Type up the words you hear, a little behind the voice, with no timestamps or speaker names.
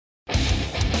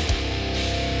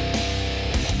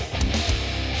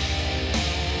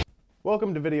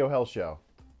Welcome to Video Health Show.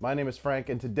 My name is Frank,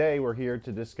 and today we're here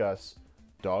to discuss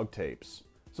dog tapes.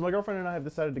 So my girlfriend and I have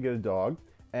decided to get a dog,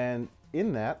 and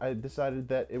in that I decided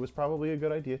that it was probably a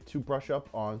good idea to brush up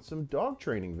on some dog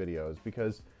training videos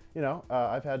because, you know,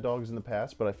 I've had dogs in the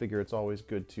past, but I figure it's always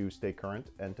good to stay current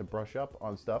and to brush up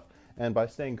on stuff. And by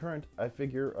staying current, I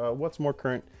figure what's more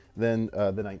current than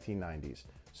the 1990s.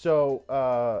 So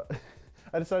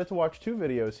I decided to watch two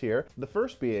videos here. The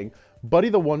first being Buddy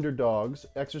the Wonder Dog's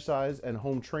exercise and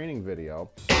home training video.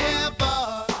 Yeah,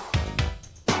 bud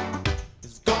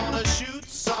is gonna shoot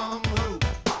some hoop.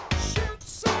 Shoot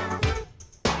some hoop.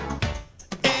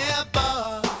 Yeah,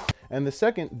 bud. And the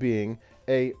second being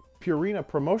a Purina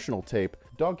promotional tape,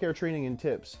 Dog Care Training and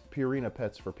Tips, Purina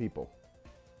Pets for People.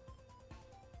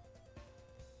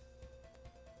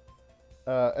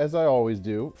 As I always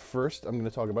do, first I'm going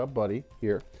to talk about Buddy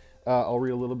here. I'll read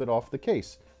a little bit off the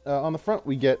case. On the front,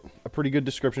 we get a pretty good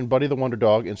description. Buddy the Wonder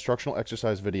Dog Instructional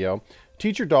Exercise video.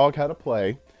 Teach your dog how to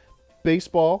play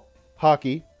baseball,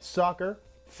 hockey, soccer,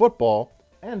 football,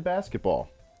 and basketball.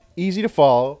 Easy to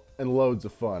follow and loads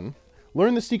of fun.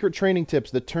 Learn the secret training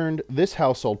tips that turned this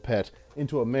household pet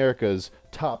into America's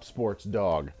top sports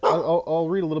dog. I'll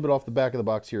read a little bit off the back of the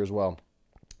box here as well.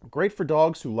 Great for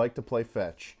dogs who like to play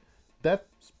fetch.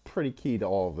 That's pretty key to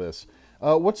all of this.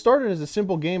 What started as a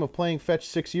simple game of playing fetch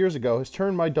 6 years ago has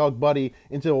turned my dog Buddy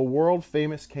into a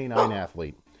world-famous canine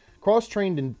athlete.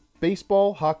 Cross-trained in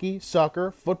baseball, hockey,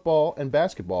 soccer, football, and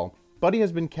basketball, Buddy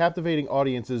has been captivating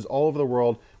audiences all over the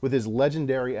world with his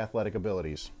legendary athletic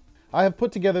abilities. I have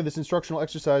put together this instructional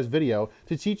exercise video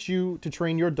to teach you to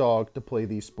train your dog to play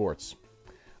these sports.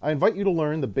 I invite you to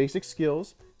learn the basic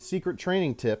skills, secret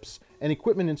training tips, and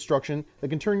equipment instruction that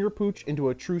can turn your pooch into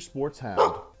a true sports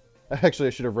hound. Actually, I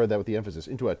should have read that with the emphasis,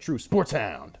 into a true sports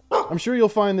hound. I'm sure you'll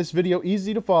find this video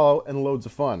easy to follow and loads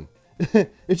of fun.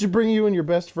 It should bring you and your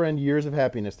best friend years of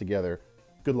happiness together.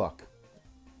 Good luck.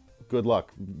 Good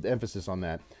luck. Emphasis on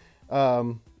that.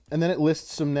 And then it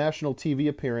lists some national TV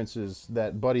appearances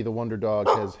that Buddy the Wonder Dog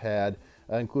has had,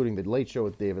 including The Late Show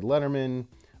with David Letterman.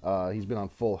 He's been on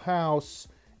Full House,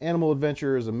 Animal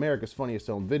Adventures, America's Funniest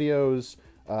Home Videos,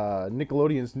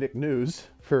 Nickelodeon's Nick News,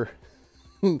 for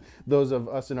those of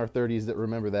us in our 30s that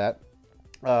remember that.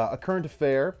 A Current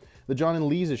Affair, The John and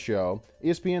Lisa Show,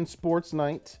 ESPN Sports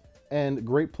Night, and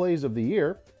Great Plays of the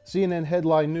Year, CNN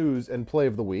Headline News and Play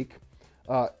of the Week,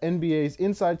 NBA's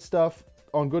Inside Stuff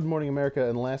on Good Morning America,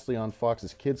 and lastly on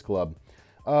Fox's Kids Club.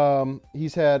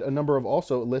 He's had a number of,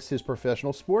 also lists his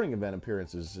professional sporting event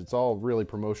appearances. It's all really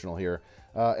promotional here.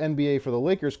 NBA for the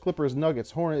Lakers, Clippers, Nuggets,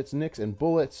 Hornets, Knicks, and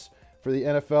Bullets. For the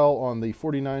NFL on the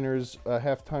 49ers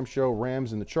halftime show,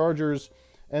 Rams and the Chargers.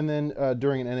 And then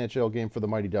during an NHL game for the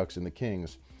Mighty Ducks and the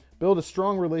Kings. Build a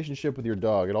strong relationship with your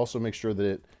dog. It also makes sure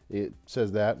that it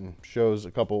says that and shows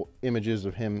a couple images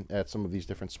of him at some of these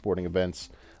different sporting events.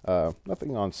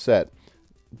 Nothing on set,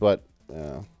 but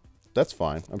that's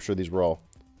fine. I'm sure these were all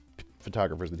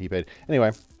photographers that he paid.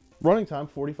 Anyway, running time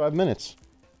 45 minutes.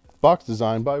 Box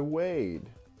design by Wade.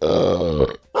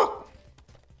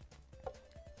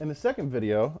 And the second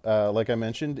video, like I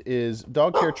mentioned, is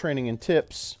Dog Care Training and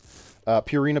Tips.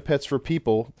 Purina Pets for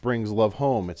People brings love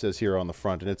home, it says here on the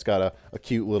front. And it's got a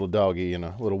cute little doggy and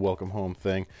a little welcome home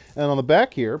thing. And on the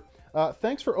back here,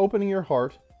 thanks for opening your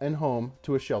heart and home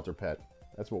to a shelter pet.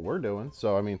 That's what we're doing.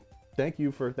 So, I mean, thank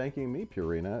you for thanking me,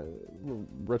 Purina,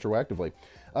 retroactively.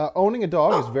 Owning a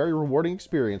dog is a very rewarding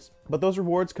experience, but those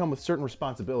rewards come with certain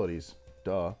responsibilities.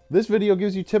 Duh. This video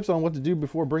gives you tips on what to do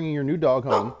before bringing your new dog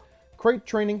home. Crate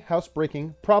training,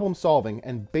 housebreaking, problem solving,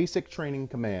 and basic training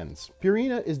commands.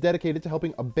 Purina is dedicated to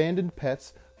helping abandoned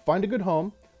pets find a good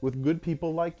home with good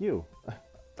people like you. I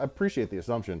appreciate the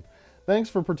assumption. Thanks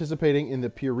for participating in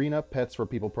the Purina Pets for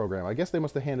People program. I guess they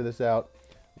must have handed this out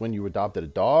when you adopted a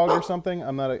dog or something.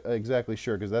 I'm not exactly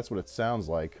sure, because that's what it sounds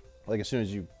like. Like as soon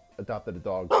as you adopted a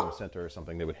dog from a center or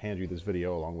something, they would hand you this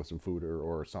video along with some food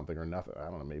or something or nothing. I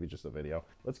don't know, maybe just a video.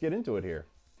 Let's get into it here.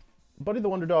 Buddy the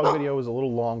Wonder Dog video was a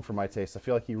little long for my taste. I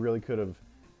feel like he really could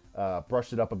have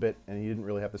brushed it up a bit, and he didn't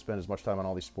really have to spend as much time on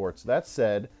all these sports. That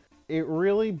said, it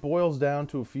really boils down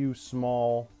to a few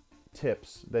small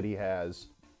tips that he has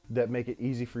that make it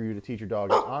easy for you to teach your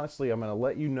dog. And honestly, I'm going to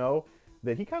let you know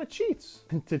that he kind of cheats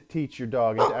to teach your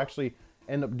dog and to actually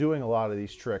end up doing a lot of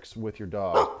these tricks with your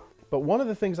dog. But one of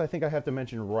the things I think I have to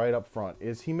mention right up front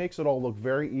is he makes it all look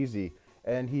very easy,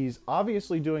 and he's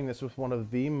obviously doing this with one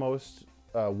of the most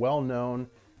well-known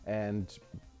and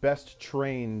best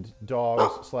trained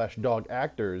dogs slash dog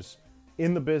actors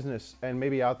in the business and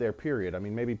maybe out there, period. I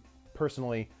mean, maybe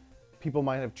personally people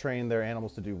might have trained their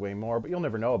animals to do way more, but you'll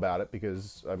never know about it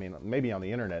because, I mean, maybe on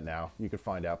the internet now you could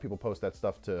find out. People post that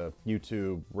stuff to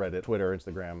YouTube, Reddit, Twitter,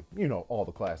 Instagram, you know, all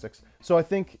the classics. So I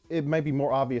think it might be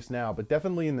more obvious now, but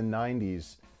definitely in the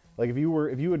 90s, like if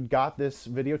you had got this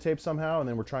videotape somehow and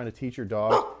then were trying to teach your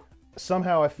dog,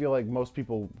 somehow I feel like most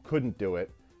people couldn't do it,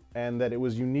 and that it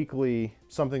was uniquely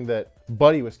something that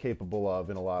Buddy was capable of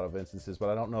in a lot of instances, but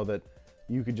I don't know that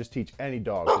you could just teach any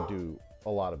dog to do a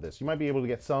lot of this. You might be able to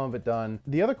get some of it done.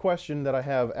 The other question that I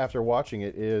have after watching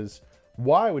it is,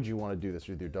 why would you want to do this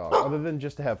with your dog other than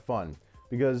just to have fun?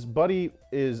 Because Buddy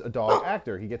is a dog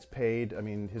actor. He gets paid. I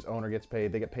mean, his owner gets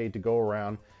paid. They get paid to go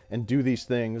around and do these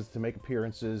things, to make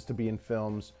appearances, to be in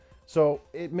films. So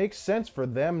it makes sense for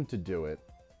them to do it,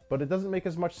 but it doesn't make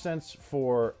as much sense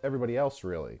for everybody else,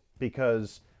 really.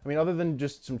 Because, I mean, other than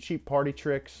just some cheap party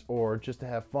tricks or just to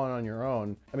have fun on your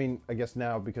own, I mean, I guess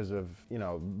now because of, you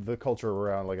know, the culture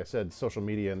around, like I said, social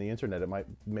media and the internet, it might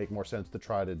make more sense to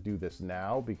try to do this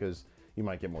now because you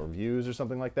might get more views or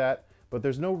something like that. But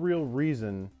there's no real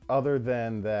reason other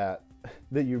than that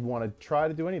you'd want to try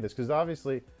to do any of this, because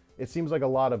obviously it seems like a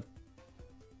lot of...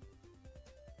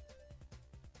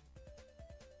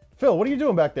 Phil, what are you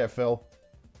doing back there, Phil?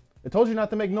 I told you not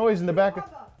to make noise in the back.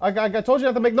 I told you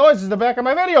not to make noises in the back of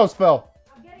my videos, Phil.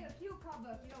 I'm getting a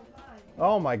cucumber if you don't mind.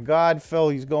 Oh my God, Phil,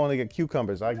 he's going to get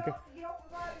cucumbers. You don't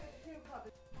provide me with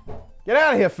cucumbers. Get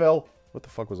out of here, Phil. What the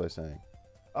fuck was I saying?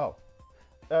 Oh.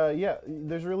 Yeah,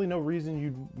 there's really no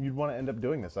reason you'd want to end up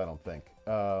doing this, I don't think.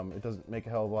 It doesn't make a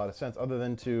hell of a lot of sense other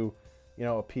than to, you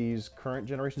know, appease current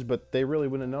generations, but they really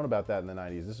wouldn't have known about that in the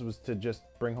 90s. This was to just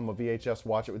bring home a VHS,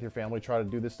 watch it with your family, try to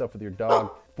do this stuff with your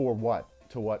dog. For what?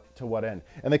 To what end?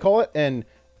 And they call it an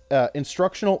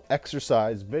instructional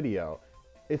exercise video.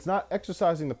 It's not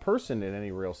exercising the person in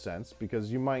any real sense,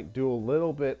 because you might do a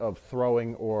little bit of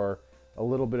throwing or a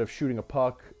little bit of shooting a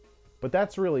puck, but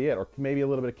that's really it. Or maybe a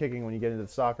little bit of kicking when you get into the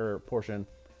soccer portion.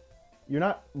 You're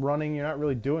not running, you're not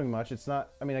really doing much. It's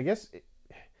not, I mean, I guess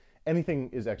anything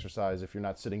is exercise if you're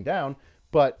not sitting down,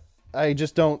 but I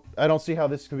don't see how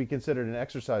this could be considered an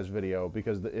exercise video,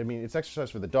 because I mean, it's exercise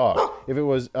for the dog. If it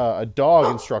was a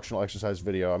dog instructional exercise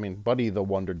video, I mean, Buddy the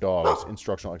Wonder Dog's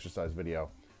instructional exercise video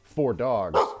for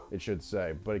dogs, it should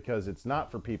say, but because it's not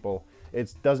for people,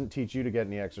 it doesn't teach you to get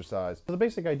any exercise. So the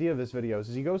basic idea of this video is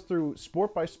he goes through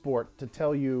sport by sport to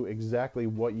tell you exactly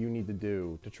what you need to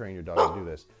do to train your dog to do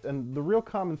this. And the real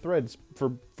common threads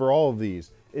for all of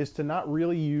these is to not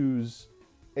really use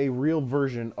a real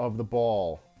version of the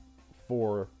ball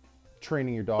for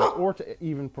training your dog or to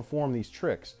even perform these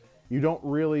tricks. You don't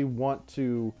really want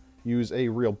to use a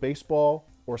real baseball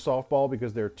or softball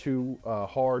because they're too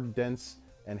hard, dense,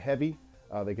 and heavy.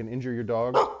 They can injure your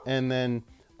dog. And then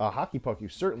a hockey puck you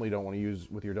certainly don't want to use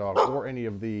with your dog, or any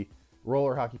of the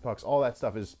roller hockey pucks. All that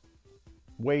stuff is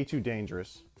way too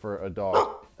dangerous for a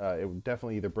dog. It would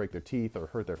definitely either break their teeth or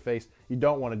hurt their face. You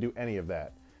don't want to do any of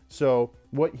that. So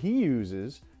what he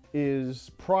uses is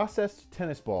processed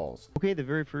tennis balls. Okay, the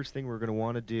very first thing we're going to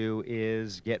want to do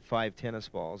is get 5 tennis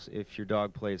balls. If your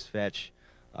dog plays fetch,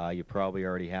 you probably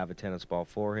already have a tennis ball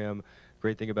for him.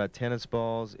 Great thing about tennis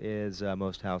balls is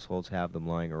most households have them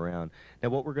lying around. Now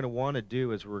what we're going to want to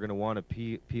do is we're going to want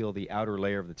to peel the outer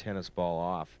layer of the tennis ball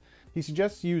off. He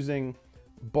suggests using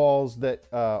balls that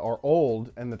are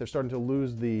old and that they're starting to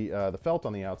lose the felt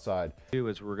on the outside.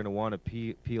 We're going to want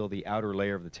to peel the outer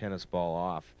layer of the tennis ball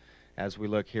off. As we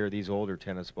look here, these older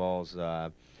tennis balls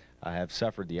have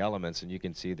suffered the elements, and you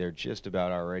can see they're just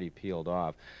about already peeled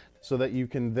off. So that you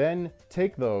can then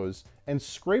take those and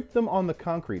scrape them on the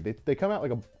concrete. They come out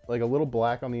like a little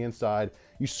black on the inside.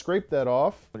 You scrape that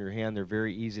off. On your hand, they're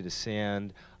very easy to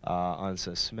sand on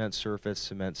a cement surface,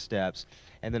 cement steps.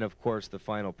 And then, of course, the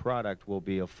final product will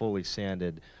be a fully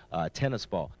sanded tennis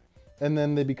ball. And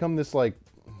then they become this like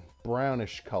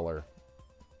brownish color.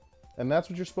 And that's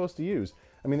what you're supposed to use.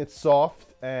 I mean, it's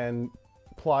soft and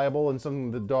pliable and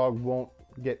something the dog won't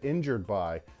get injured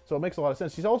by. So it makes a lot of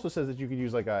sense. He also says that you could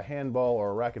use like a handball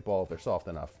or a racquetball if they're soft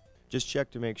enough. Just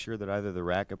check to make sure that either the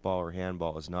racquetball or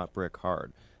handball is not brick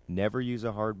hard. Never use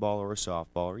a hard ball or a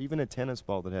softball, or even a tennis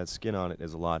ball that has skin on it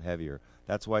is a lot heavier.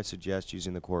 That's why I suggest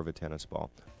using the core of a tennis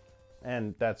ball.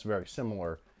 And that's very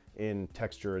similar in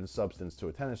texture and substance to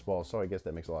a tennis ball, so I guess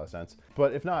that makes a lot of sense.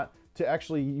 But if not, to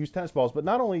actually use tennis balls, but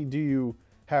not only do you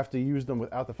have to use them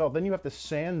without the felt, then you have to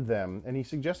sand them, and he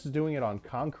suggests doing it on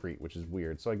concrete, which is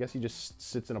weird. So I guess he just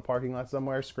sits in a parking lot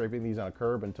somewhere scraping these on a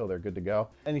curb until they're good to go.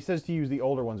 And he says to use the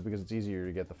older ones because it's easier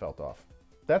to get the felt off.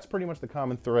 That's pretty much the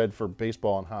common thread for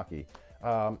baseball and hockey.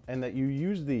 And that you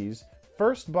use these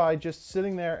first by just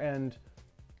sitting there and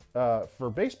For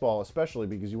baseball, especially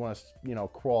because you want to, you know,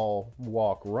 crawl,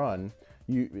 walk, run,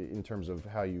 in terms of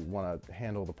how you want to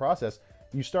handle the process,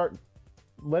 you start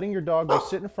letting your dog go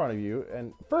sit in front of you.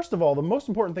 And first of all, the most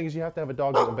important thing is you have to have a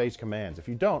dog that obeys commands. If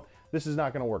you don't, this is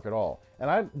not going to work at all. And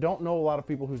I don't know a lot of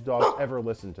people whose dogs ever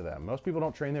listen to them. Most people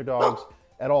don't train their dogs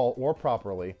at all or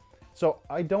properly. So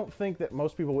I don't think that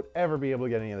most people would ever be able to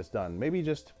get any of this done. Maybe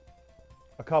just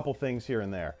a couple things here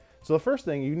and there. So the first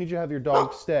thing, you need to have your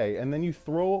dog stay, and then you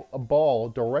throw a ball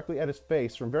directly at his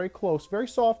face from very close, very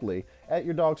softly, at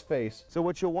your dog's face. So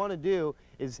what you'll want to do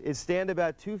is stand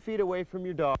about 2 feet away from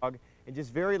your dog and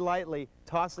just very lightly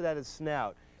toss it at his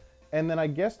snout. And then I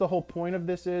guess the whole point of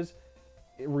this is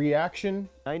reaction.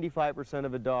 95%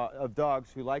 of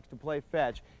dogs who like to play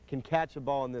fetch can catch a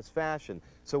ball in this fashion.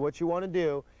 So what you want to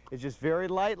do is just very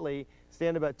lightly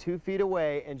stand about 2 feet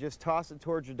away and just toss it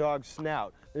towards your dog's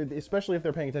snout. Especially if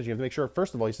they're paying attention. You have to make sure,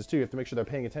 first of all, he says too, you have to make sure they're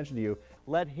paying attention to you.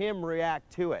 Let him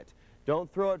react to it.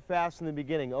 Don't throw it fast in the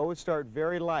beginning. Always start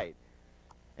very light.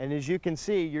 And as you can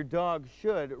see, your dog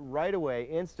should right away,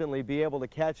 instantly be able to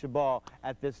catch a ball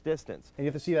at this distance. And you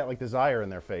have to see that like desire in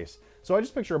their face. So I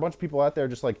just picture a bunch of people out there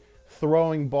just like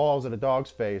throwing balls at a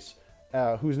dog's face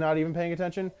who's not even paying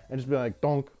attention and just be like,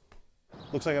 donk.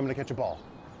 Looks like I'm gonna catch a ball.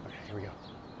 Okay, here we go.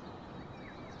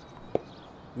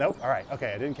 Nope, all right,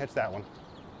 okay, I didn't catch that one.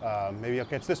 Maybe I'll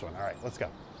catch this one. All right, let's go.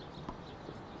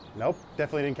 Nope,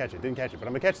 definitely didn't catch it, but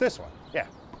I'm gonna catch this one. Yeah,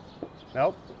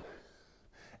 nope.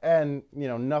 And, you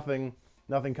know, nothing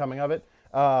coming of it.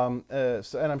 And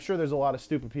I'm sure there's a lot of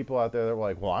stupid people out there that are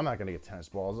like, well, I'm not gonna get tennis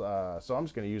balls, so I'm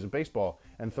just gonna use a baseball,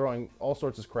 and throwing all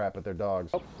sorts of crap at their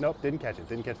dogs. Oh, nope, didn't catch it,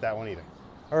 didn't catch that one either.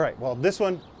 All right, well, this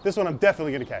one I'm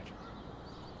definitely gonna catch.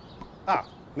 Ah,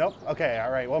 nope, okay,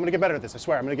 all right, well, I'm gonna get better at this, I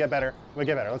swear, I'm gonna get better,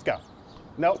 let's go.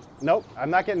 Nope, nope, I'm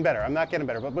not getting better,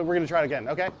 but we're gonna try it again,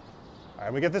 okay? All right,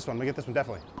 I'm gonna get this one,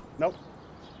 definitely. Nope.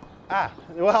 Ah,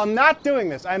 well, I'm not doing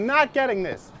this, I'm not getting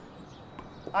this.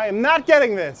 I am not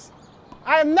getting this.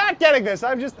 I'm not getting this,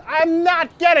 I'm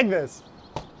not getting this.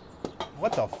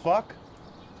 What the fuck?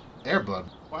 Airbud?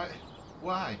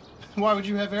 Why? Why would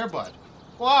you have Airbud?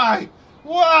 Why?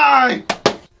 Why?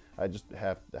 I just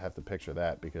have to picture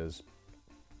that, because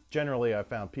generally I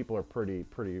found people are pretty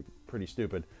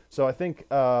stupid. So I think,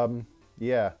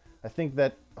 yeah, I think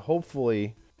that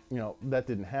hopefully, you know, that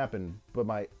didn't happen, but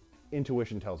my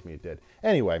intuition tells me it did.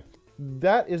 Anyway,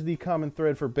 that is the common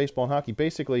thread for baseball and hockey.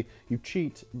 Basically, you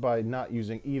cheat by not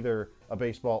using either a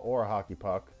baseball or a hockey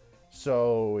puck,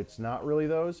 so it's not really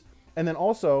those. And then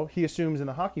also, he assumes in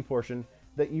the hockey portion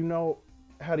that you know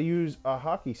how to use a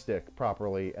hockey stick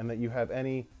properly, and that you have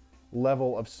any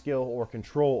level of skill or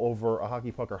control over a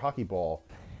hockey puck or hockey ball.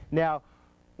 Now,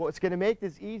 what's going to make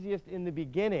this easiest in the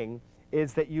beginning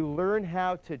is that you learn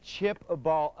how to chip a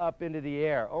ball up into the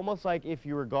air, almost like if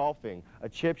you were golfing, a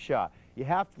chip shot. You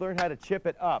have to learn how to chip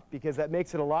it up, because that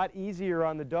makes it a lot easier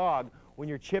on the dog when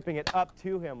you're chipping it up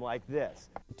to him like this.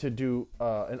 To do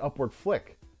an upward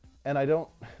flick, and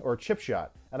or a chip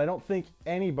shot, and I don't think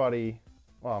anybody,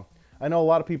 well, I know a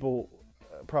lot of people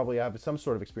probably have some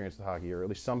sort of experience with hockey, or at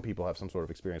least some people have some sort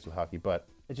of experience with hockey, but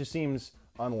it just seems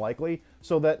unlikely.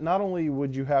 So that not only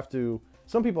would you have to,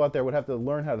 some people out there would have to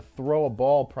learn how to throw a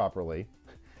ball properly,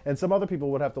 and some other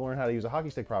people would have to learn how to use a hockey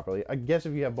stick properly. I guess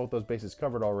if you have both those bases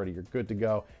covered already, you're good to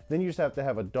go. Then you just have to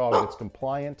have a dog that's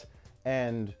compliant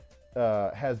and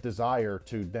has desire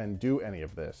to then do any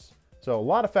of this. So a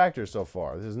lot of factors so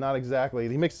far. This is not exactly,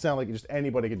 he makes it sound like just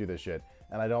anybody can do this shit,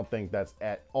 and I don't think that's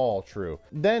at all true.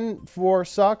 Then for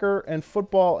soccer and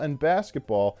football and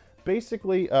basketball,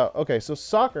 basically, okay, so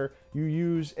soccer, you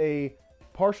use a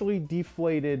partially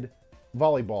deflated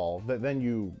volleyball that then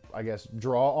you, I guess,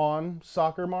 draw on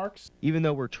soccer marks. Even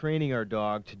though we're training our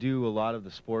dog to do a lot of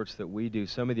the sports that we do,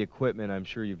 some of the equipment, I'm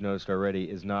sure you've noticed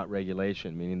already, is not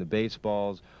regulation, meaning the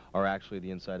baseballs are actually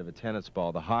the inside of a tennis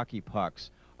ball. The hockey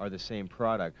pucks are the same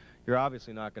product. You're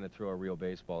obviously not going to throw a real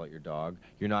baseball at your dog.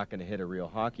 You're not going to hit a real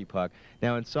hockey puck.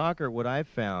 Now in soccer, what I've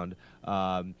found,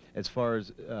 as far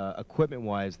as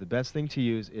equipment-wise, the best thing to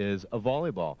use is a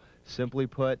volleyball. Simply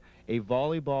put, a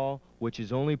volleyball which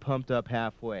is only pumped up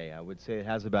halfway, I would say it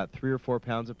has about 3 or 4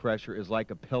 pounds of pressure, is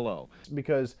like a pillow.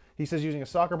 Because he says using a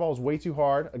soccer ball is way too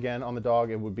hard. Again, on the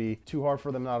dog, it would be too hard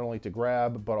for them not only to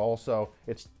grab, but also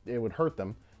it would hurt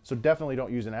them. So definitely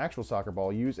don't use an actual soccer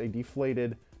ball. Use a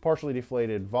deflated, partially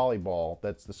deflated volleyball.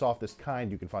 That's the softest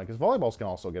kind you can find, because volleyballs can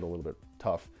also get a little bit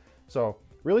tough. So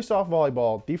really soft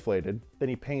volleyball, deflated. Then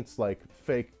he paints like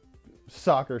fake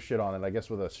soccer shit on it, I guess,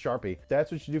 with a Sharpie.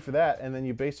 That's what you do for that. And then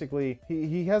you basically,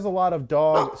 he has a lot of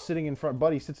dog sitting in front,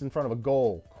 Buddy sits in front of a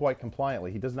goal quite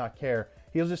compliantly. He does not care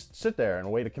He'll just sit there and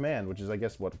wait a command, which is, I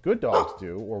guess, what good dogs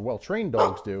do, or well-trained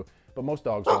dogs do, but most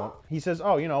dogs won't. He says,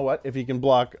 oh, you know what? If he can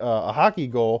block a hockey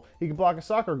goal, he can block a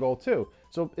soccer goal too.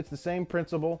 So it's the same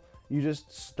principle. You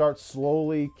just start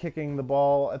slowly kicking the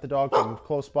ball at the dog from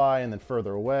close by and then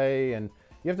further away, and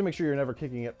you have to make sure you're never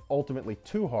kicking it ultimately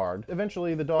too hard.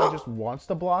 Eventually, the dog just wants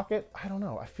to block it. I don't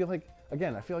know. I feel like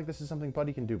this is something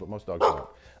Buddy can do, but most dogs don't.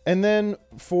 And then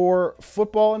for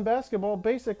football and basketball,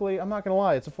 basically, I'm not going to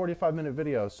lie, it's a 45-minute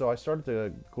video, so I started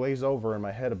to glaze over in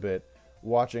my head a bit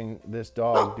watching this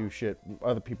dog do shit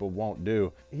other people won't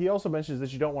do. He also mentions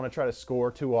that you don't want to try to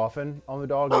score too often on the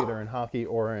dog, either in hockey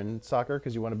or in soccer,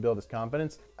 because you want to build his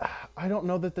confidence. I don't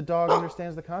know that the dog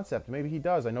understands the concept. Maybe he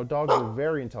does. I know dogs are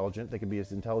very intelligent. They could be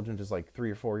as intelligent as like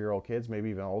 3 or 4-year-old kids, maybe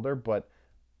even older, but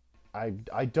I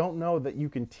don't know that you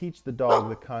can teach the dog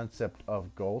the concept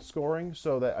of goal scoring,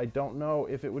 so that I don't know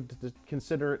if it would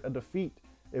consider it a defeat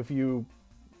if you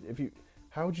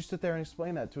how would you sit there and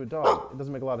explain that to a dog? It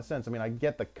doesn't make a lot of sense. I mean, I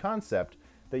get the concept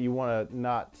that you want to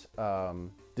not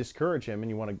discourage him and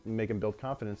you want to make him build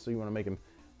confidence, so you want to make him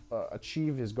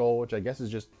achieve his goal, which I guess is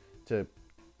just to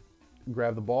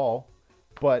grab the ball.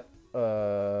 But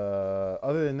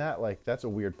other than that, like, that's a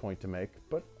weird point to make,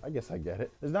 but I guess I get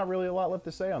it. There's not really a lot left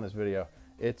to say on this video.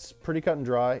 It's pretty cut and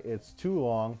dry. It's too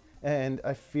long, and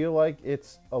I feel like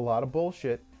it's a lot of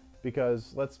bullshit.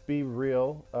 Because let's be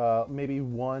real, maybe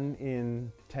 1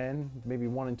 in 10, maybe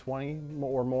 1 in 20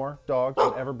 or more dogs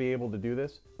would ever be able to do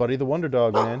this. Buddy the Wonder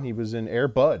Dog, man, he was in Air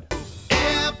Bud.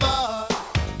 Air Bud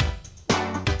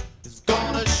is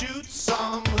gonna shoot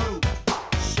some hoop.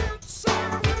 Shoot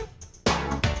some hoop.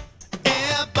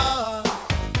 Air Bud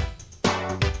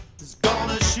is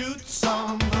gonna shoot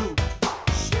some hoop.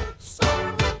 Shoot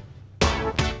some hoop.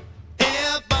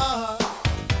 Air Bud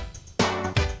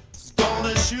is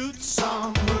gonna shoot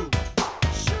some hoop.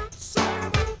 Shoot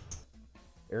some hoop.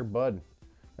 Air Bud.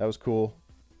 That was cool.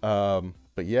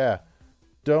 But yeah,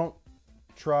 don't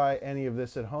try any of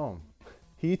this at home.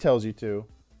 He tells you to.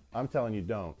 I'm telling you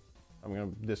don't. I'm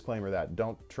going to disclaimer that.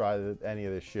 Don't try any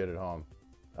of this shit at home.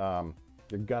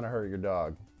 You're going to hurt your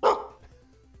dog.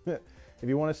 If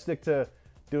you want to stick to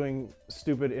doing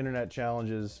stupid internet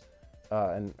challenges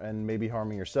and maybe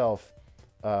harming yourself,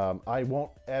 I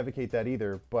won't advocate that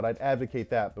either, but I'd advocate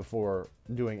that before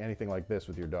doing anything like this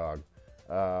with your dog.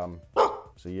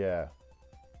 So yeah,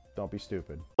 don't be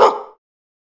stupid.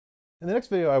 And the next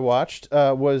video I watched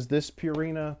was this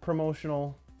Purina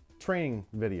promotional training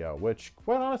video, which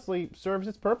quite honestly serves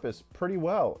its purpose pretty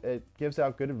well. It gives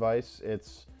out good advice.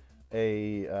 It's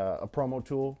a promo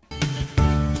tool.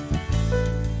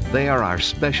 They are our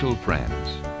special friends,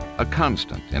 a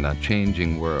constant in a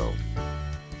changing world.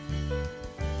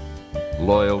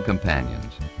 Loyal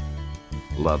companions,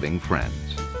 loving friends.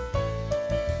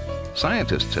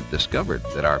 Scientists have discovered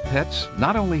that our pets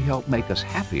not only help make us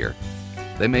happier,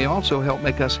 they may also help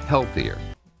make us healthier.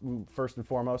 First and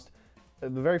foremost, the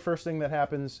very first thing that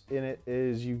happens in it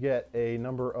is you get a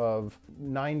number of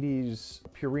 90s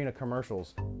Purina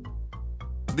commercials.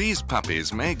 These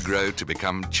puppies may grow to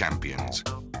become champions,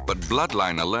 but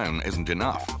bloodline alone isn't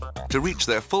enough. To reach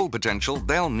their full potential,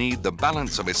 they'll need the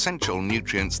balance of essential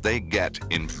nutrients they get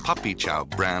in Puppy Chow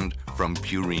brand from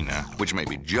Purina, which may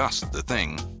be just the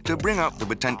thing to bring out the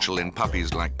potential in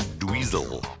puppies like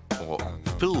Dweezil or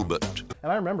Filbert.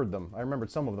 And I remembered them. I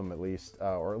remembered some of them at least,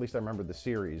 or at least I remembered the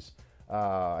series.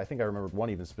 I think I remembered one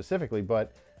even specifically,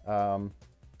 but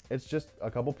it's just a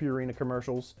couple Purina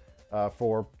commercials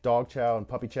for dog chow and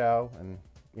puppy chow and,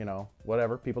 you know,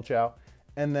 whatever, people chow.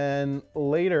 And then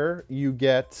later you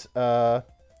get a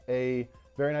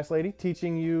very nice lady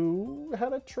teaching you how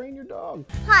to train your dog.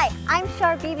 Hi, I'm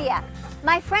Shar Bibiak.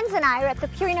 My friends and I are at the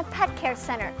Purina Pet Care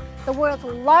Center, the world's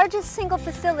largest single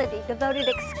facility devoted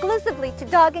exclusively to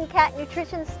dog and cat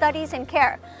nutrition studies and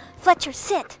care. Fletcher,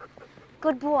 sit.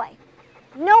 Good boy.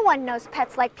 No one knows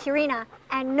pets like Purina,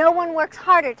 and no one works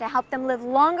harder to help them live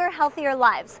longer, healthier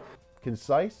lives.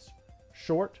 Concise,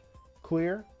 short,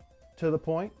 clear, to the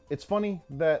point. It's funny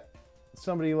that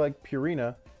somebody like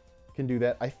Purina can do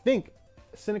that. I think,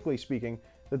 cynically speaking,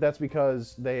 that that's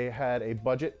because they had a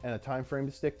budget and a time frame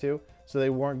to stick to, so they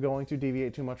weren't going to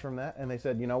deviate too much from that, and they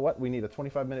said, you know what, we need a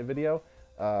 25-minute video,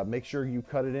 make sure you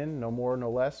cut it in, no more, no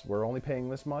less, we're only paying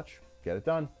this much, get it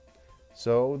done.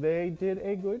 So they did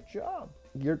a good job.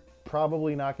 You're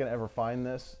probably not going to ever find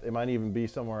this. It might even be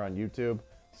somewhere on YouTube.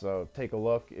 So take a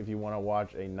look if you want to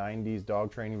watch a 90s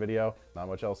dog training video. Not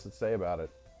much else to say about it,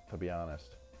 to be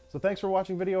honest. So thanks for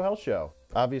watching Video Health Show.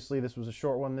 Obviously this was a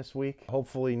short one this week.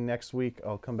 Hopefully next week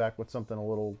I'll come back with something a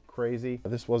little crazy.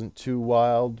 This wasn't too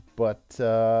wild, but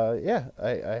yeah,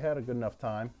 I had a good enough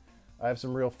time. I have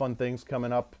some real fun things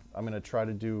coming up. I'm going to try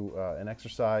to do an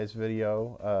exercise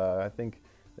video. I think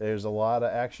there's a lot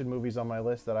of action movies on my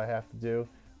list that I have to do.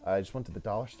 I just went to the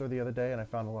dollar store the other day and I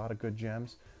found a lot of good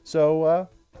gems. So,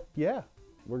 yeah,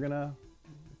 we're going to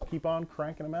keep on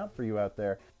cranking them out for you out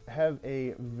there. Have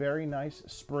a very nice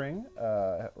spring,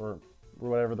 or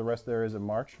whatever the rest there is in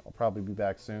March. I'll probably be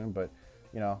back soon, but,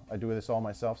 you know, I do this all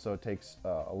myself, so it takes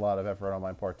a lot of effort on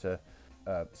my part to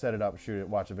set it up, shoot it,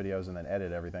 watch the videos, and then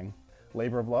edit everything.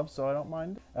 Labor of love, so I don't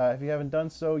mind. If you haven't done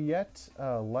so yet,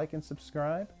 like and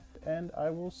subscribe, and I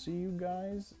will see you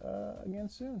guys again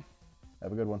soon.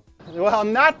 Have a good one. Well,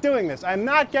 I'm not doing this. I'm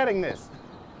not getting this.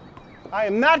 I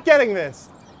am not getting this.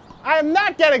 I am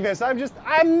not getting this.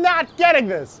 I'm not getting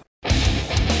this.